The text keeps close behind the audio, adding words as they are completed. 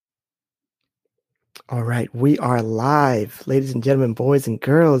All right, we are live, ladies and gentlemen, boys and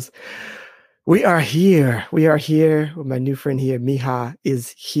girls. We are here. We are here with my new friend here. Miha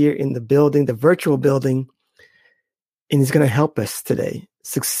is here in the building, the virtual building, and he's going to help us today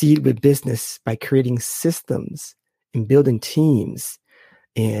succeed with business by creating systems and building teams.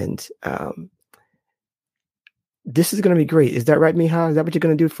 And this is going to be great. Is that right, Miha? Is that what you're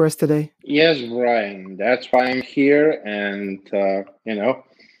going to do for us today? Yes, Brian. That's why I'm here, and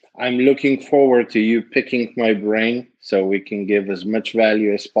I'm looking forward to you picking my brain so we can give as much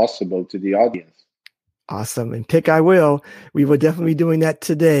value as possible to the audience. Awesome. And pick I will. We will definitely be doing that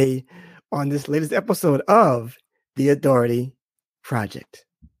today on this latest episode of The Authority Project.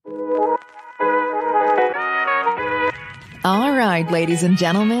 All right, ladies and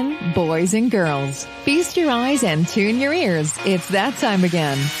gentlemen, boys and girls, feast your eyes and tune your ears. It's that time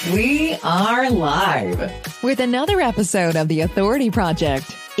again. We are live with another episode of The Authority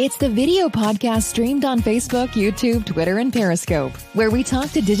Project. It's the video podcast streamed on Facebook, YouTube, Twitter, and Periscope, where we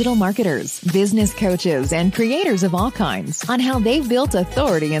talk to digital marketers, business coaches, and creators of all kinds on how they've built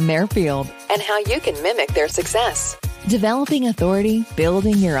authority in their field and how you can mimic their success. Developing authority,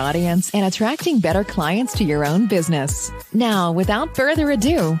 building your audience, and attracting better clients to your own business. Now, without further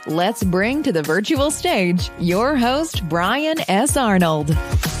ado, let's bring to the virtual stage your host, Brian S. Arnold.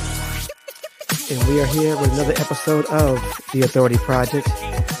 And we are here with another episode of The Authority Project.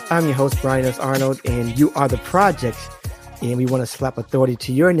 I'm your host, Brian S. Arnold, and you are the project. And we want to slap authority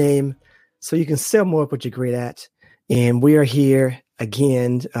to your name so you can sell more of what you're great at. And we are here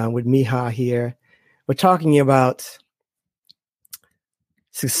again with Miha here. We're talking about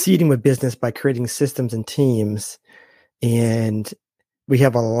succeeding with business by creating systems and teams. And we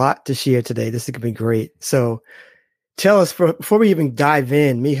have a lot to share today. This is going to be great. So tell us, before we even dive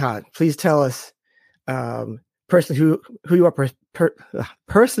in, Miha, please tell us personally who you are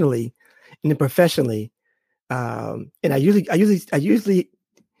personally and then professionally. And I usually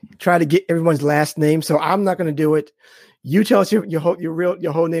try to get everyone's last name, so I'm not going to do it. You tell us your whole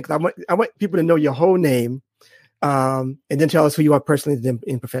name, because I want people to know your whole name. And then tell us who you are personally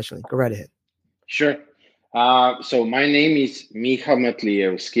and professionally. Go right ahead. Sure. So my name is Miha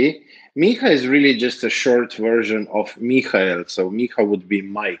Matlievskico. Miha is really just a short version of Michael. So Miha would be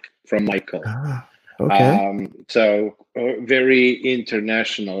Mike from Michael. Okay. So a very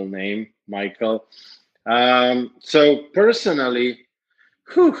international name, Michael. So personally,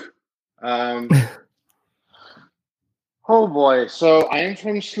 oh boy. So I am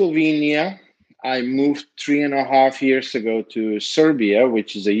from Slovenia. I moved 3.5 years ago to Serbia,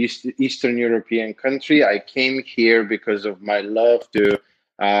 which is a Eastern European country. I came here because of my love to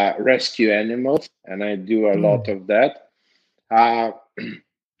rescue animals, and I do a lot of that.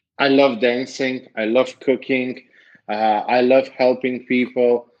 I love dancing. I love cooking. I love helping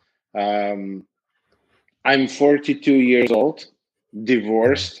people. I'm 42 years old,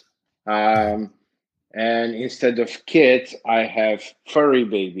 divorced. And instead of kids, I have furry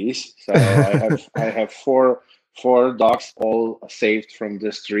babies. So I have four dogs, all saved from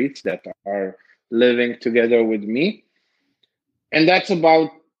the streets, that are living together with me. And that's about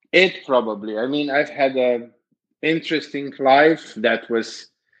it, probably. I mean, I've had an interesting life that was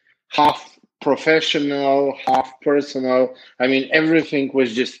half professional, half personal. I mean, everything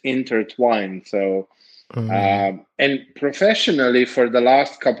was just intertwined. So, and professionally, for the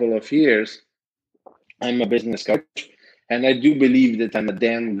last couple of years, I'm a business coach, and I do believe that I'm a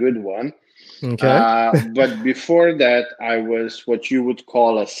damn good one. Okay. But before that, I was what you would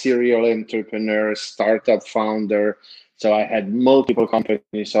call a serial entrepreneur, startup founder. So I had multiple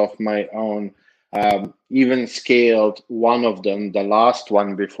companies of my own, even scaled one of them, the last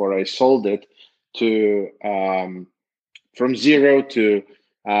one before I sold it, to from zero to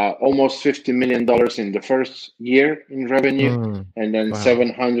almost $50 million in the first year in revenue, and then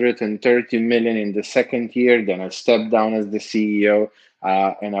 730 million in the second year. Then I stepped down as the CEO,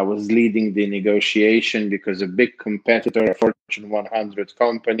 and I was leading the negotiation because a big competitor, a Fortune 100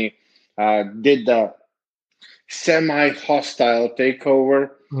 company, did the semi-hostile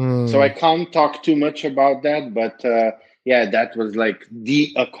takeover. So I can't talk too much about that, but yeah, that was like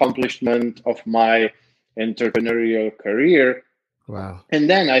the accomplishment of my entrepreneurial career. Wow. And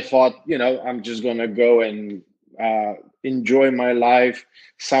then I thought, I'm just going to go and enjoy my life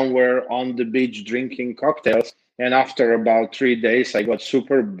somewhere on the beach drinking cocktails. And after about 3 days, I got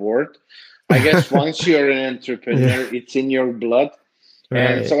super bored. I guess once you're an entrepreneur, it's in your blood. Right.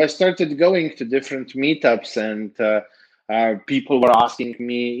 And so I started going to different meetups, and people were asking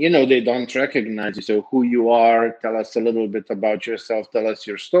me, they don't recognize you. So who you are, tell us a little bit about yourself, tell us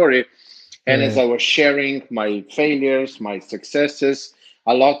your story. And as I was sharing my failures, my successes,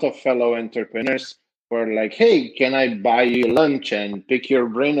 a lot of fellow entrepreneurs were like, hey, can I buy you lunch and pick your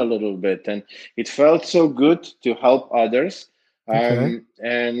brain a little bit? And it felt so good to help others. Okay.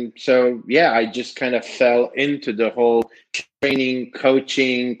 And so, yeah, I just kind of fell into the whole training,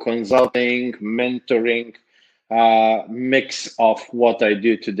 coaching, consulting, mentoring mix of what I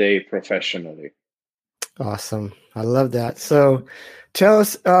do today professionally. Awesome. I love that. So tell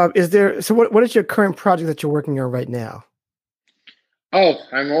us, what is your current project that you're working on right now? Oh,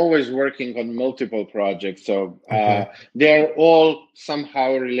 I'm always working on multiple projects. So Okay. they're all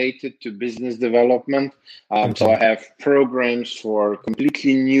somehow related to business development. So I Okay. have programs for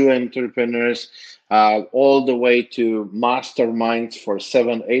completely new entrepreneurs, all the way to masterminds for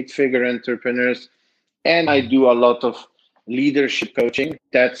 7, 8 figure entrepreneurs. And I do a lot of leadership coaching.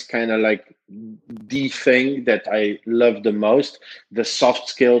 That's kind of like the thing that I love the most, the soft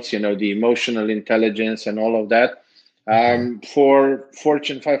skills, the emotional intelligence and all of that, Okay. for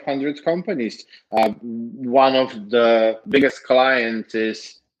Fortune 500 companies. One of the biggest clients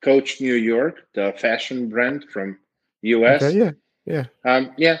is Coach New York, the fashion brand from Okay. US. Yeah. Yeah.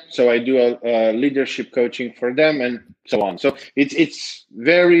 Yeah, so I do a leadership coaching for them and so on. So it's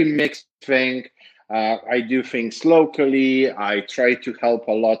very mixed thing. I do things locally. I try to help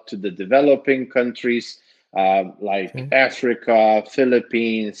a lot to the developing countries, like Okay. Africa,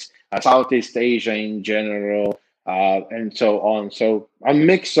 Philippines, Southeast Asia in general, and so on. So a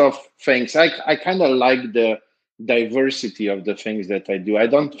mix of things. I kind of like the diversity of the things that I do. I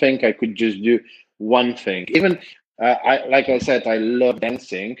don't think I could just do one thing. Even like I said, I love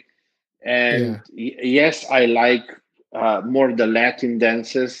dancing, and Yeah. yes, I like more the Latin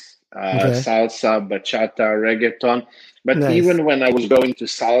dances, Okay. salsa, bachata, reggaeton. But Nice. even when I was going to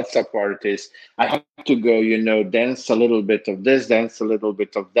salsa parties, I had to go, dance a little bit of this, dance a little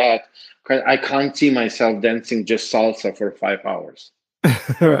bit of that. 'Cause I can't see myself dancing just salsa for 5 hours.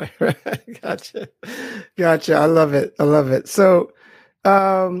 Right. Right. Gotcha. Gotcha. I love it. I love it. So,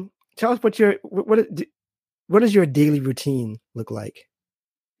 tell us what does your daily routine look like?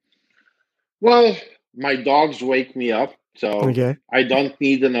 Well, my dogs wake me up, so Okay. I don't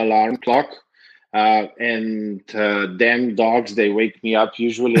need an alarm clock. And damn dogs, they wake me up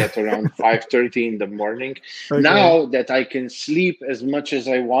usually at around 5:30 in the morning. Okay. Now that I can sleep as much as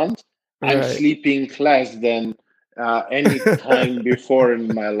I want, I'm Right. sleeping less than any time before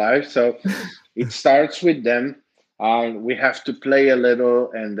in my life. So it starts with them. We have to play a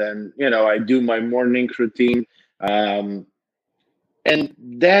little, and then I do my morning routine. Um, and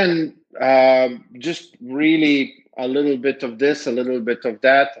then just really a little bit of this, a little bit of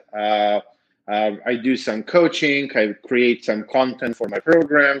that. I do some coaching. I create some content for my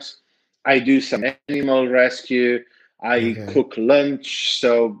programs. I do some animal rescue. I Okay. cook lunch.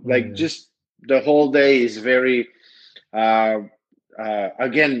 So, like, Mm, just the whole day is very, uh,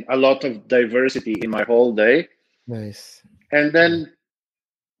 again, a lot of diversity in my whole day. nice. And Yeah. then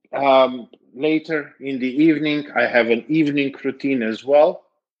later in the evening, I have an evening routine as well,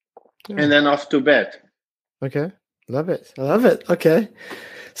 and Yeah. then off to bed. Okay. Love it. I love it. Okay.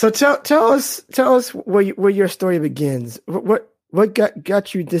 So tell us where your story begins. What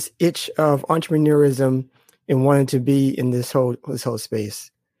got you this itch of entrepreneurism and wanting to be in this whole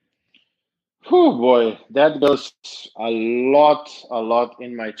space? Oh boy, that goes a lot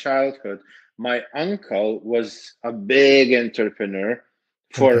in my childhood. My uncle was a big entrepreneur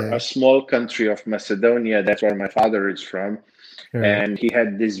for a Okay. small country of Macedonia. That's where my father is from. All right. And he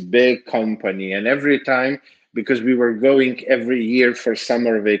had this big company. And every time, because we were going every year for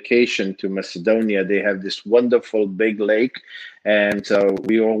summer vacation to Macedonia, they have this wonderful big lake. And so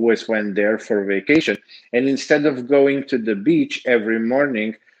we always went there for vacation. And instead of going to the beach every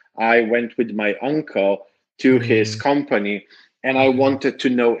morning, I went with my uncle to his Mm, company, and I okay. wanted to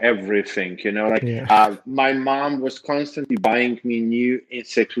know everything. Like Yeah. my mom was constantly buying me new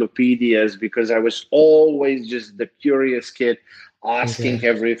encyclopedias because I was always just the curious kid, asking Okay.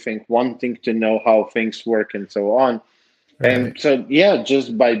 everything, wanting to know how things work and so on. All And right. so, yeah,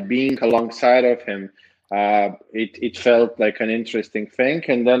 just by being alongside of him, it felt like an interesting thing.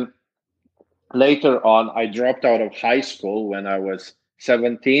 And then later on, I dropped out of high school when I was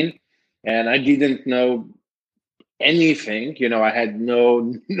 17, and I didn't know anything. I had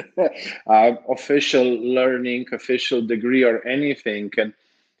no official learning, official degree, or anything. And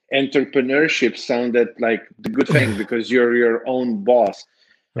entrepreneurship sounded like the good thing because you're your own boss.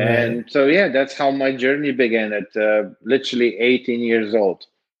 Right. And so, yeah, that's how my journey began at literally 18 years old.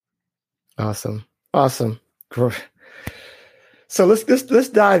 Awesome. Awesome. So let's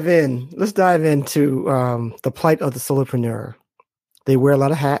dive in. Let's dive into the plight of the solopreneur. They wear a lot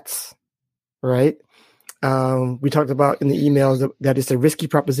of hats, right? We talked about in the emails that it's a risky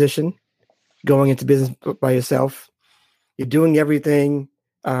proposition. going into business by yourself. You're doing everything.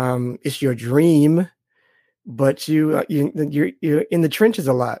 It's your dream, but you're in the trenches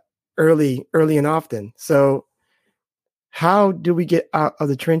a lot, early and often. So how do we get out of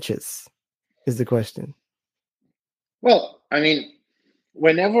the trenches is the question. Well, I mean,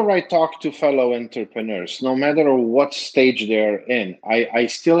 whenever I talk to fellow entrepreneurs, no matter what stage they're in, I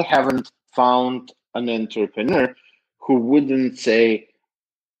still haven't found an entrepreneur who wouldn't say,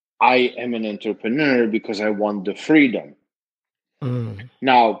 I am an entrepreneur because I want the freedom.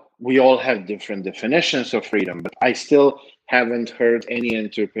 Now, we all have different definitions of freedom, but I still haven't heard any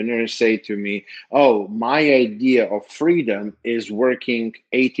entrepreneur say to me, oh, my idea of freedom is working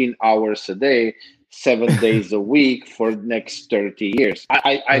 18 hours a day, 7 days a week for the next 30 years.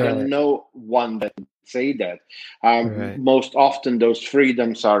 I don't know one that would say that. Most often, those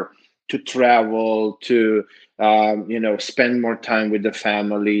freedoms are to travel, to spend more time with the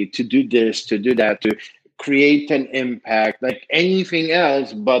family, to do this, to do that, to create an impact, like anything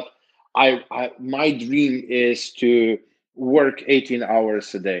else. But my dream is to work 18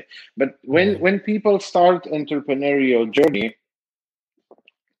 hours a day. But when people start entrepreneurial journey,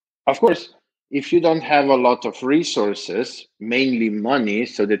 of course, if you don't have a lot of resources, mainly money,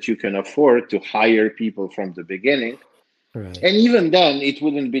 so that you can afford to hire people from the beginning, and even then, it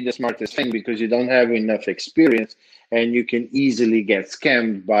wouldn't be the smartest thing because you don't have enough experience and you can easily get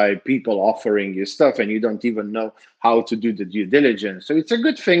scammed by people offering you stuff and you don't even know how to do the due diligence. So it's a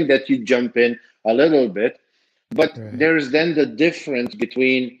good thing that you jump in a little bit. But there's then the difference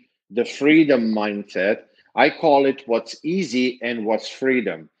between the freedom mindset. I call it what's easy and what's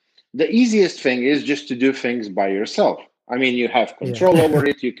freedom. The easiest thing is just to do things by yourself. I mean, you have control over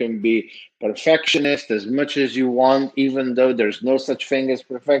it. You can be perfectionist as much as you want, even though there's no such thing as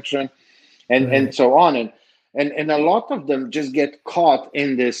perfection, and so on. And a lot of them just get caught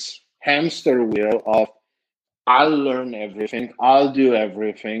in this hamster wheel of, I'll learn everything, I'll do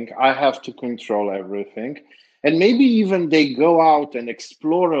everything, I have to control everything. And maybe even they go out and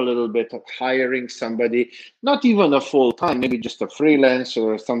explore a little bit of hiring somebody, not even a full time, maybe just a freelancer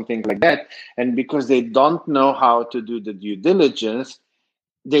or something like that. And because they don't know how to do the due diligence,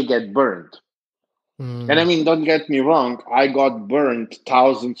 they get burned. And I mean, don't get me wrong, I got burned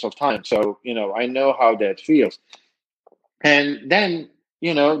thousands of times. So, I know how that feels. And then,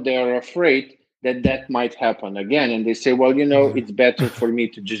 they're afraid that might happen again. And they say, well, it's better for me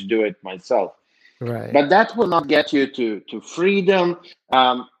to just do it myself. But that will not get you to freedom.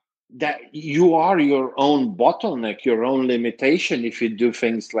 That you are your own bottleneck, your own limitation if you do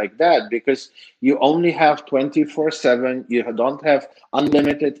things like that, because you only have 24/7. You don't have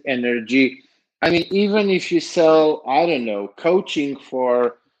unlimited energy. I mean, even if you sell, I don't know, coaching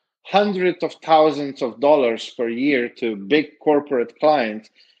for hundreds of thousands of dollars per year to big corporate clients,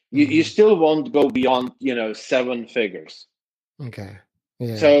 you still won't go beyond, 7 figures. Okay.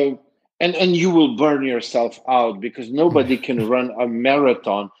 Yeah. So, and you will burn yourself out because nobody can run a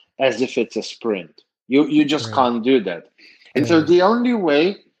marathon as if it's a sprint. You just can't do that. And so the only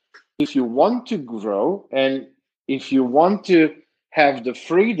way, if you want to grow and if you want to have the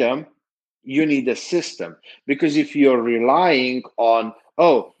freedom, you need a system. Because if you're relying on,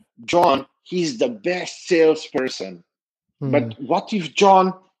 oh, John, he's the best salesperson. But what if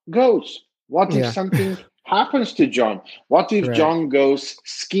John goes? What if something happens to John? What if John goes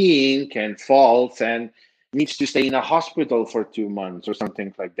skiing and falls and needs to stay in a hospital for 2 months or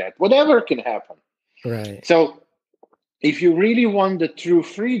something like that? Whatever can happen. So if you really want the true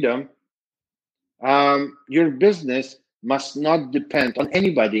freedom, your business must not depend on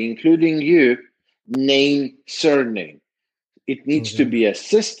anybody, including you, name, surname. It needs to be a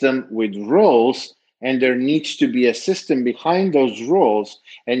system with roles, and there needs to be a system behind those roles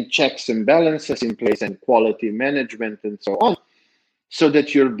and checks and balances in place and quality management and so on, so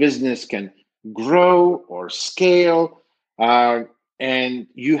that your business can grow or scale, and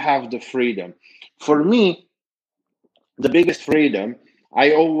you have the freedom. For me, the biggest freedom,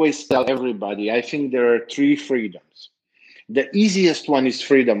 I always tell everybody, I think there are 3 freedoms. The easiest one is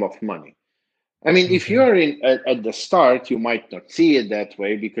freedom of money. I mean, if you're at the start, you might not see it that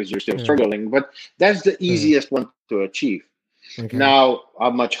way because you're still struggling, but that's the easiest one to achieve. Now,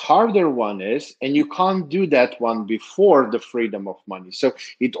 a much harder one is, and you can't do that one before the freedom of money. So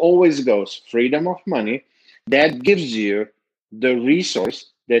it always goes freedom of money. That gives you the resource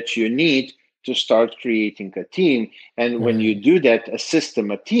that you need to start creating a team. And when you do that, a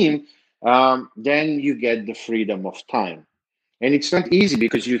system, a team, then you get the freedom of time. And it's not easy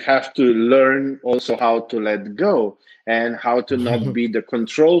because you have to learn also how to let go and how to not be the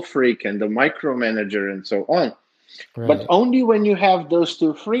control freak and the micromanager and so on. But only when you have those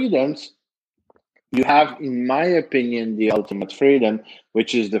 2 freedoms, you have, in my opinion, the ultimate freedom,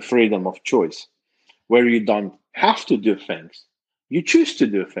 which is the freedom of choice, where you don't have to do things. You choose to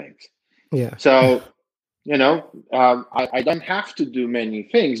do things. Yeah. So, I don't have to do many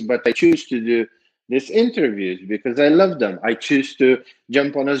things, but I choose to do these interviews because I love them. I choose to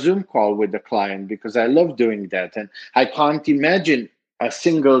jump on a Zoom call with the client because I love doing that. And I can't imagine a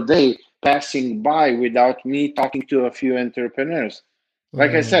single day passing by without me talking to a few entrepreneurs.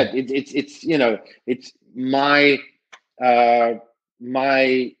 Like I said, it's uh,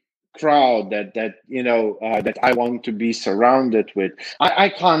 my crowd that I want to be surrounded with. I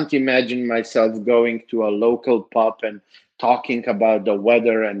can't imagine myself going to a local pub and talking about the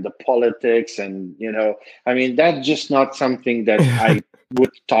weather and the politics, and I mean, that's just not something that I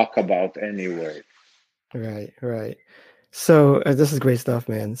would talk about anyway. Right, right. So this is great stuff,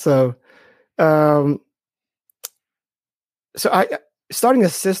 man. So, um, I starting a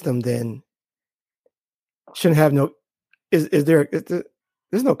system then shouldn't have no.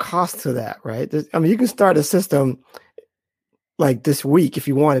 There's no cost to that, right? I mean, you can start a system like this week if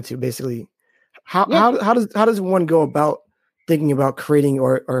you wanted to. Basically, how Yeah. how does one go about thinking about creating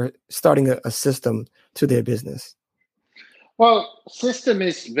or starting a system to their business? Well, system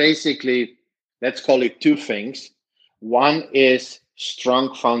is basically, let's call it two things. One is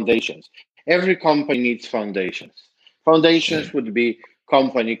strong foundations. Every company needs foundations. Foundations would be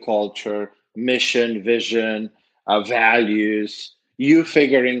company culture, mission, vision, values, you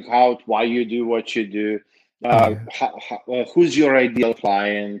figuring out why you do what you do, who's your ideal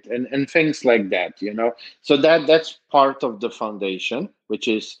client, and things like that. So that's part of the foundation, which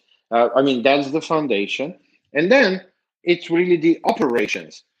is, that's the foundation. And then it's really the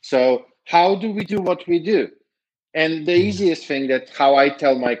operations. So how do we do what we do? And the easiest thing, that how I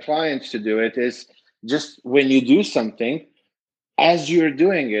tell my clients to do it, is just when you do something, as you're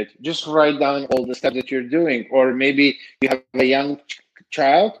doing it, just write down all the steps that you're doing. Or maybe you have a young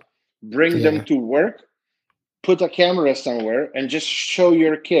child, bring them to work, put a camera somewhere, and just show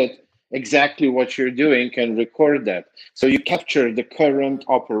your kid exactly what you're doing and record that. So you capture the current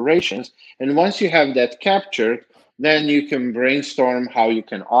operations. And once you have that captured, then you can brainstorm how you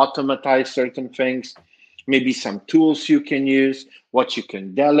can automatize certain things, maybe some tools you can use, what you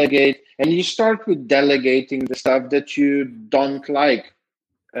can delegate. And you start with delegating the stuff that you don't like.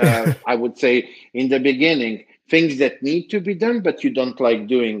 I would say in the beginning, things that need to be done, but you don't like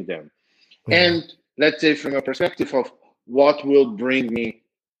doing them. And let's say from a perspective of what will bring me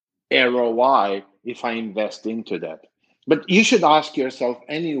ROI if I invest into that. But you should ask yourself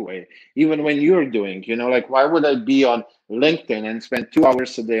anyway, even when you're doing, like, why would I be on LinkedIn and spend 2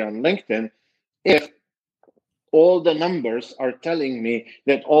 hours a day on LinkedIn if all the numbers are telling me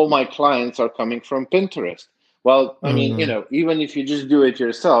that all my clients are coming from Pinterest? Well, I mean, even if you just do it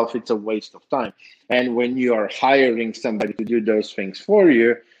yourself, it's a waste of time. And when you are hiring somebody to do those things for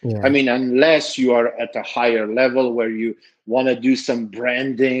you, I mean, unless you are at a higher level where you want to do some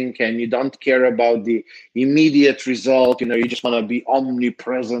branding and you don't care about the immediate result, you just want to be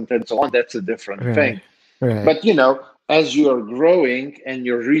omnipresent and so on, that's a different thing. Right. But, as you are growing and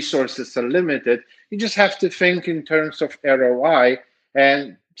your resources are limited, you just have to think in terms of ROI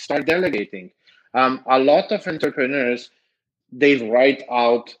and start delegating. A lot of entrepreneurs, they write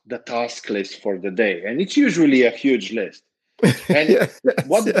out the task list for the day, and it's usually a huge list. And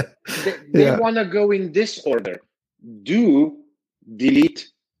they want to go in this order: do,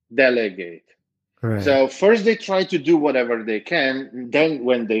 delete, delegate. Right. So first they try to do whatever they can. Then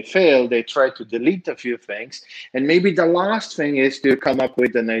when they fail, they try to delete a few things. And maybe the last thing is to come up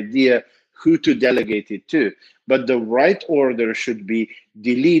with an idea who to delegate it to. But the right order should be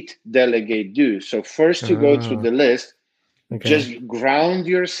delete, delegate, do. So first you go through the list. Just ground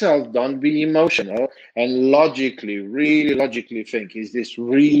yourself, don't be emotional, and really logically think, is this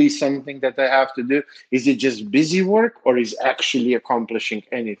really something that I have to do? Is it just busy work, or is actually accomplishing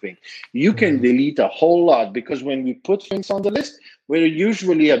anything? You can delete a whole lot, because when we put things on the list, we're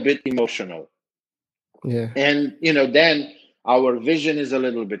usually a bit emotional. And, then our vision is a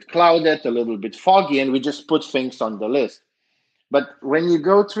little bit clouded, a little bit foggy, and we just put things on the list. But when you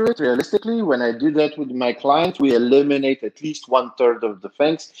go through it realistically, when I do that with my clients, we eliminate at least 1/3 of the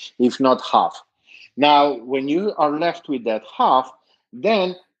things, if not half. Now, when you are left with that half,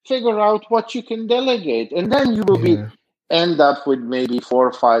 then figure out what you can delegate. And then you will end up with maybe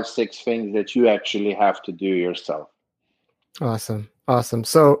 4, 5, 6 things that you actually have to do yourself. Awesome.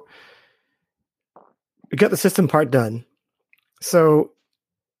 So we got the system part done. So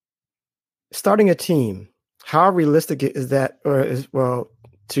starting a team, how realistic is that,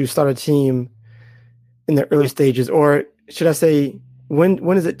 to start a team in the early stages, or should I say,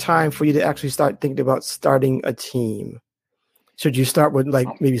 when is it time for you to actually start thinking about starting a team? Should you start with like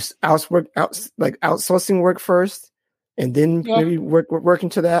maybe outsourcing work first, and then maybe work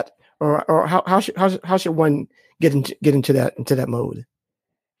into that, or how should one get into that mode?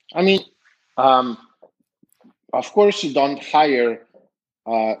 I mean, of course, you don't hire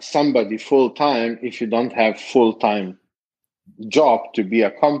somebody full time if you don't have full time job to be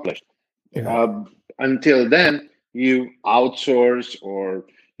accomplished. Yeah. Until then, you outsource or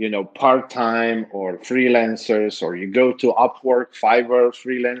part time or freelancers, or you go to Upwork, Fiverr,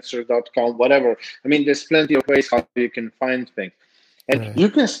 freelancer.com, whatever. I mean, there's plenty of ways how you can find things. And you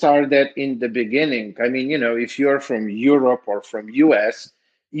can start that in the beginning. I mean, if you're from Europe or from US,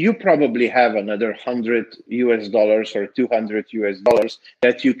 you probably have another $100 or $200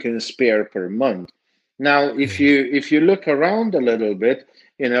 that you can spare per month. Now, if you look around a little bit,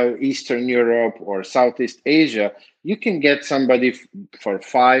 Eastern Europe or Southeast Asia, you can get somebody for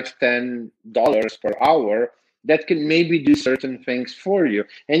 $5-10 per hour that can maybe do certain things for you.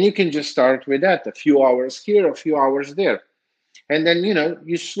 And you can just start with that, a few hours here, a few hours there. And then,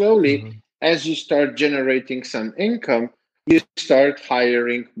 you slowly, as you start generating some income, you start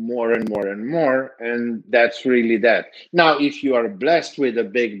hiring more and more and more. And that's really that. Now, if you are blessed with a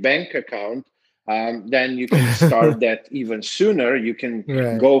big bank account, then you can start that even sooner. You can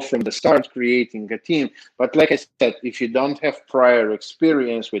go from the start creating a team. But like I said, if you don't have prior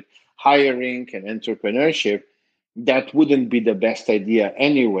experience with hiring and entrepreneurship, that wouldn't be the best idea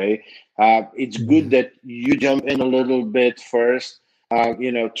anyway. It's good that you jump in a little bit first,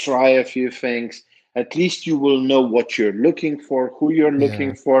 try a few things. At least you will know what you're looking for, who you're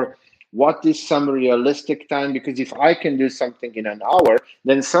looking for, what is some realistic time. Because if I can do something in an hour,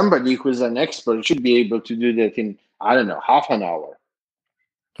 then somebody who's an expert should be able to do that in, I don't know, half an hour.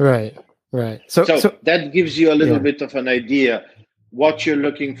 Right. So that gives you a little bit of an idea what you're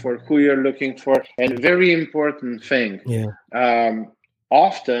looking for, who you're looking for. And very important thing,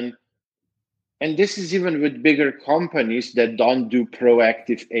 often, and this is even with bigger companies that don't do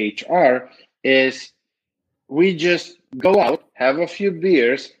proactive HR, is we just go out, have a few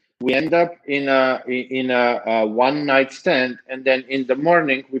beers, we end up in a one night stand, and then in the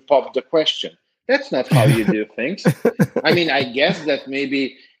morning we pop the question. That's not how you do things. I mean, I guess that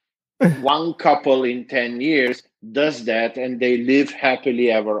maybe one couple in 10 years does that and they live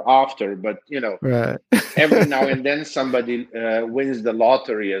happily ever after. But, every now and then somebody wins the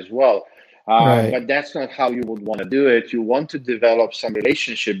lottery as well. But that's not how you would want to do it. You want to develop some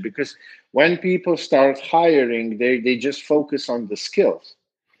relationship, because when people start hiring, they just focus on the skills.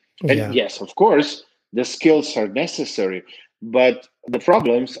 And yes, of course, the skills are necessary, but the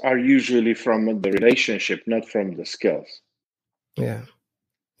problems are usually from the relationship, not from the skills.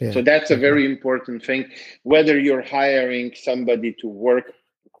 So that's a very important thing, whether you're hiring somebody to work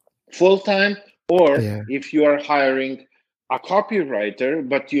full-time or if you are hiring a copywriter,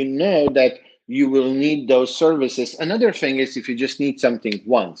 but you know that you will need those services. Another thing is if you just need something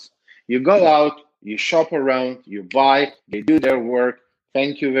once. You go out, you shop around, you buy, they do their work.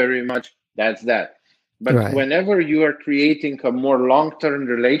 Thank you very much. That's that. But whenever you are creating a more long-term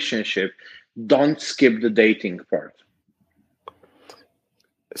relationship, don't skip the dating part.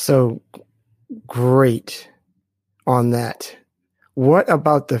 So great on that. What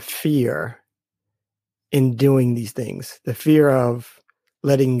about the fear in doing these things? The fear of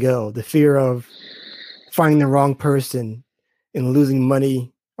letting go, the fear of finding the wrong person and losing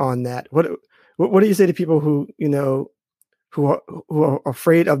money on that. What do you say to people who are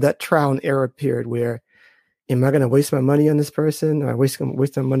afraid of that trial and error period where, am I going to waste my money on this person? Or am I waste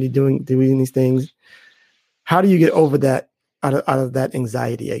my money doing these things? How do you get over that? Out of that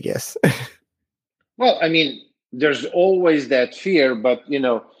anxiety, I guess. Well, I mean, there's always that fear, but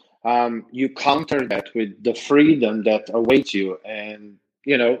you counter that with the freedom that awaits you, and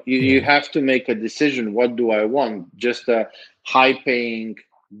you have to make a decision. What do I want? Just a high-paying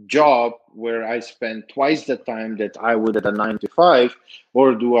job where I spend twice the time that I would at a 9 to 5,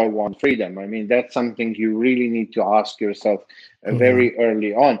 or do I want freedom? I mean, that's something you really need to ask yourself very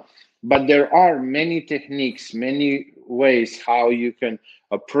early on. But there are many techniques, many ways how you can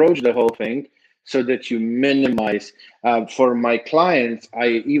approach the whole thing so that you minimize. For my clients,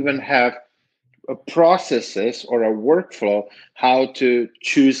 I even have processes or a workflow how to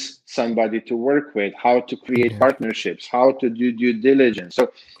choose somebody to work with, how to create partnerships, how to do due diligence.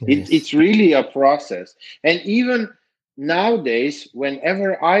 So it's really a process. And even nowadays,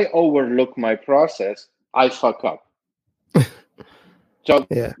 whenever I overlook my process, I fuck up. So,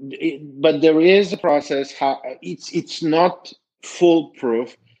 but there is a process. How it's not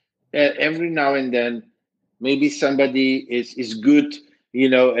foolproof. Every now and then, Maybe somebody is good,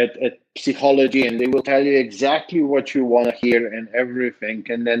 at psychology, and they will tell you exactly what you want to hear and everything,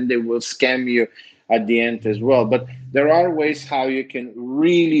 and then they will scam you at the end as well. But there are ways how you can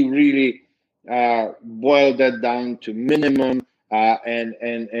really, really boil that down to minimum,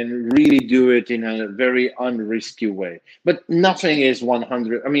 and really do it in a very unrisky way. But nothing is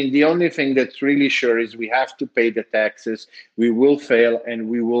 100. I mean, the only thing that's really sure is we have to pay the taxes, we will fail, and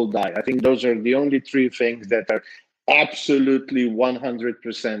we will die. I think those are the only three things that are absolutely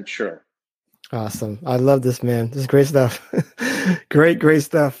 100% sure. Awesome. I love this, man. This is great stuff. Great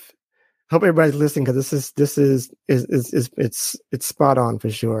stuff. Hope everybody's listening, because this is it's spot on for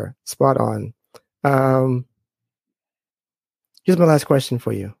sure. Spot on. Here's my last question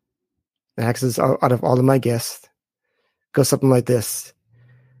for you. And actually, out of all of my guests, goes something like this.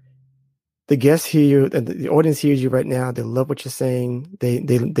 The guests hear you, the audience hears you right now. They love what you're saying. They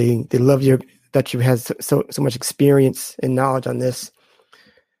love that you have so much experience and knowledge on this.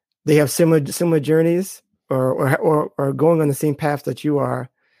 They have similar journeys, or going on the same path that you are,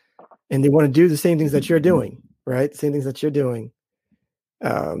 and they want to do the same things that you're doing, right? Same things that you're doing.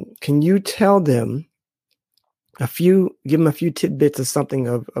 Can you tell them give them a few tidbits of something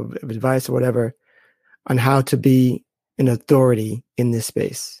of advice or whatever on how to be an authority in this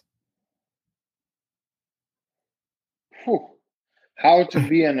space? Whew. How to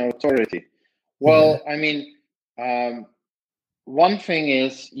be an authority? Well, I mean, one thing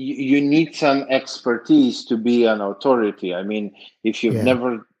is you need some expertise to be an authority. I mean, if you've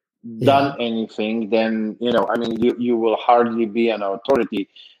never done anything, then you will hardly be an authority.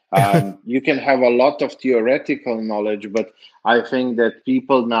 You can have a lot of theoretical knowledge, but I think that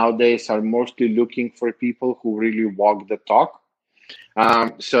people nowadays are mostly looking for people who really walk the talk.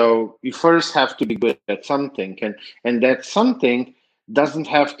 So you first have to be good at something, and that something doesn't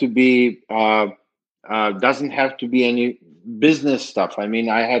have to be any business stuff. I mean,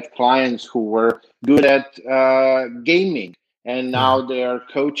 I had clients who were good at gaming, and now they are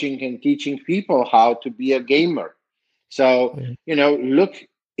coaching and teaching people how to be a gamer. So look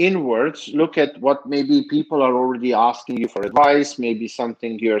inwards, look at what maybe people are already asking you for advice, maybe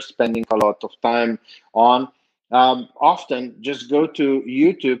something you're spending a lot of time on. Often just go to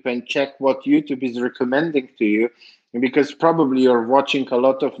YouTube and check what YouTube is recommending to you, because probably you're watching a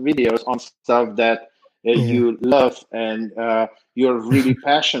lot of videos on stuff that you love and you're really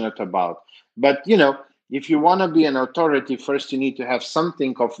passionate about. But if you want to be an authority, first you need to have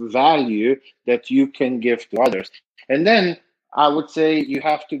something of value that you can give to others. And then I would say you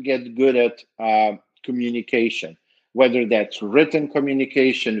have to get good at communication, whether that's written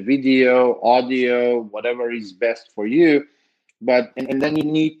communication, video, audio, whatever is best for you. But and then you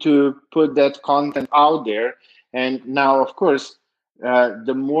need to put that content out there. And now, of course,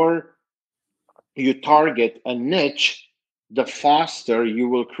 the more you target a niche, the faster you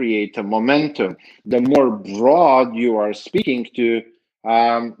will create a momentum. The more broad you are speaking to,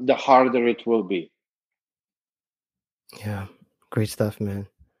 the harder it will be. Yeah, great stuff, man.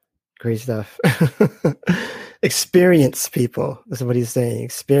 Great stuff. Experience, people. That's what he's saying.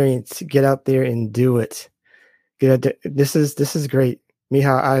 Experience. Get out there and do it. Get out there. This is great,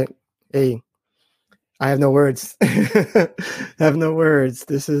 Miha. I have no words. I have no words.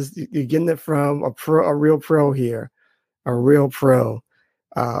 You're getting it from a real pro here, a real pro.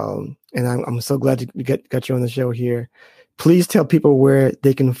 And I'm so glad to got you on the show here. Please tell people where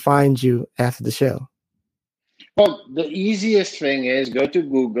they can find you after the show. Well, the easiest thing is go to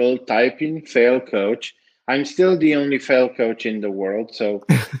Google, type in fail coach. I'm still the only fail coach in the world, so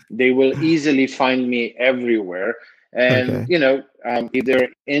they will easily find me everywhere. And, if they're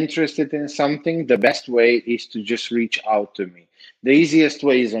interested in something, the best way is to just reach out to me. The easiest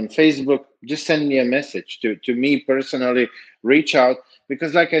way is on Facebook. Just send me a message to me personally, reach out,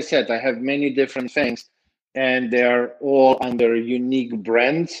 because like I said, I have many different things and they are all under unique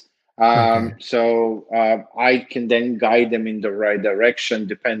brands. So I can then guide them in the right direction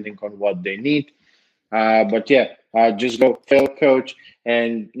depending on what they need. But just go fail coach,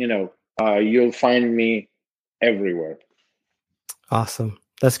 and you'll find me everywhere. Awesome.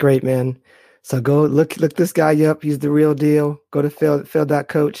 That's great, man. So go look this guy up. He's the real deal. Go to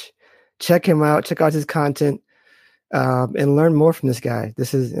fail.coach. Check him out. Check out his content, and learn more from this guy.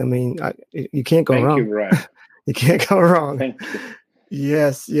 You can't go wrong. Thank you, Ryan. You can't go wrong. Thank you.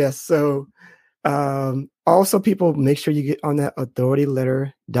 Yes. So also, people, make sure you get on that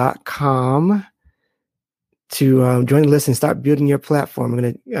authorityletter.com to join the list and start building your platform. I'm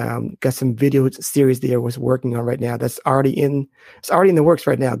going to got some video series there was working on right now. It's already in the works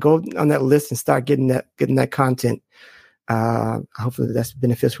right now. Go on that list and start getting that content. Hopefully that's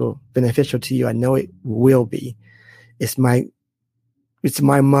beneficial to you. I know it will be. It's my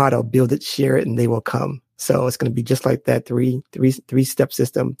motto: build it, share it, and they will come. So it's going to be just like that three-step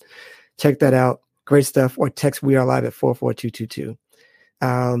system. Check that out. Great stuff. Or text "We Are Live" at 44222.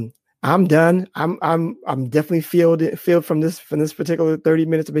 I'm done. I'm definitely filled from this particular 30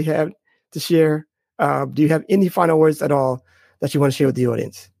 minutes that we have to share. Do you have any final words at all that you want to share with the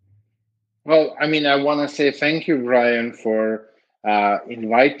audience? Well, I mean, I want to say thank you, Brian, for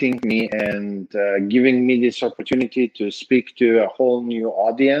inviting me and giving me this opportunity to speak to a whole new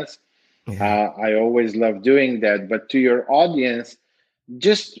audience. Yeah. I always love doing that. But to your audience,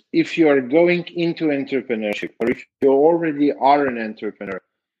 just if you are going into entrepreneurship, or if you already are an entrepreneur,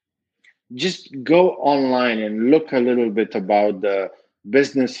 just go online and look a little bit about the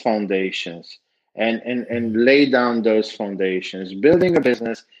business foundations and lay down those foundations. Building a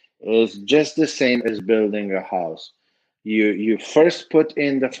business is just the same as building a house. You first put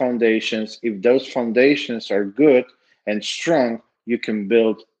in the foundations. If those foundations are good and strong, you can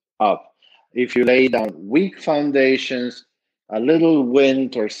build up. If you lay down weak foundations, a little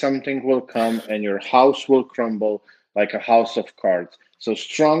wind or something will come and your house will crumble like a house of cards. So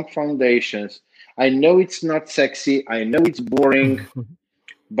strong foundations. I know it's not sexy. I know it's boring,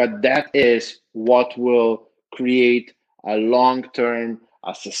 but that is what will create a long-term,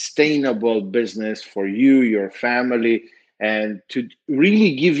 a sustainable business for you, your family, and to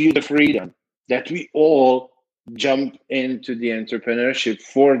really give you the freedom that we all jump into the entrepreneurship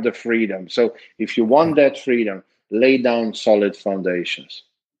for the freedom. So if you want that freedom, lay down solid foundations.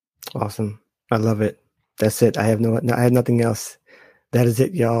 Awesome. I love it. That's it. I have nothing else. That is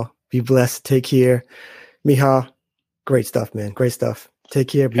it, y'all. Be blessed. Take care. Miha, great stuff, man. Great stuff. Take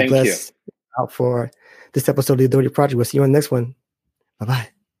care. Be blessed. Out for this episode of the Authority Project. We'll see you on the next one. Bye-bye.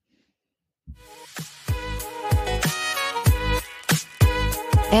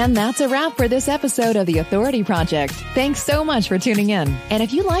 And that's a wrap for this episode of The Authority Project. Thanks so much for tuning in. And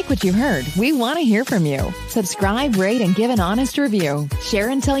if you like what you heard, we want to hear from you. Subscribe, rate, and give an honest review. Share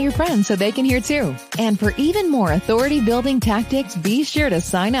and tell your friends so they can hear too. And for even more authority-building tactics, be sure to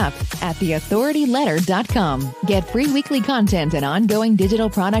sign up at theauthorityletter.com. Get free weekly content and ongoing digital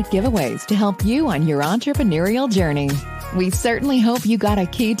product giveaways to help you on your entrepreneurial journey. We certainly hope you got a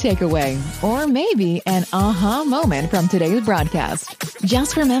key takeaway, or maybe an aha moment from today's broadcast.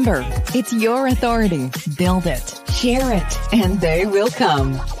 Just remember, it's your authority. Build it, share it, and they will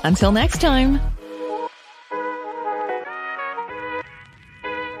come. Until next time.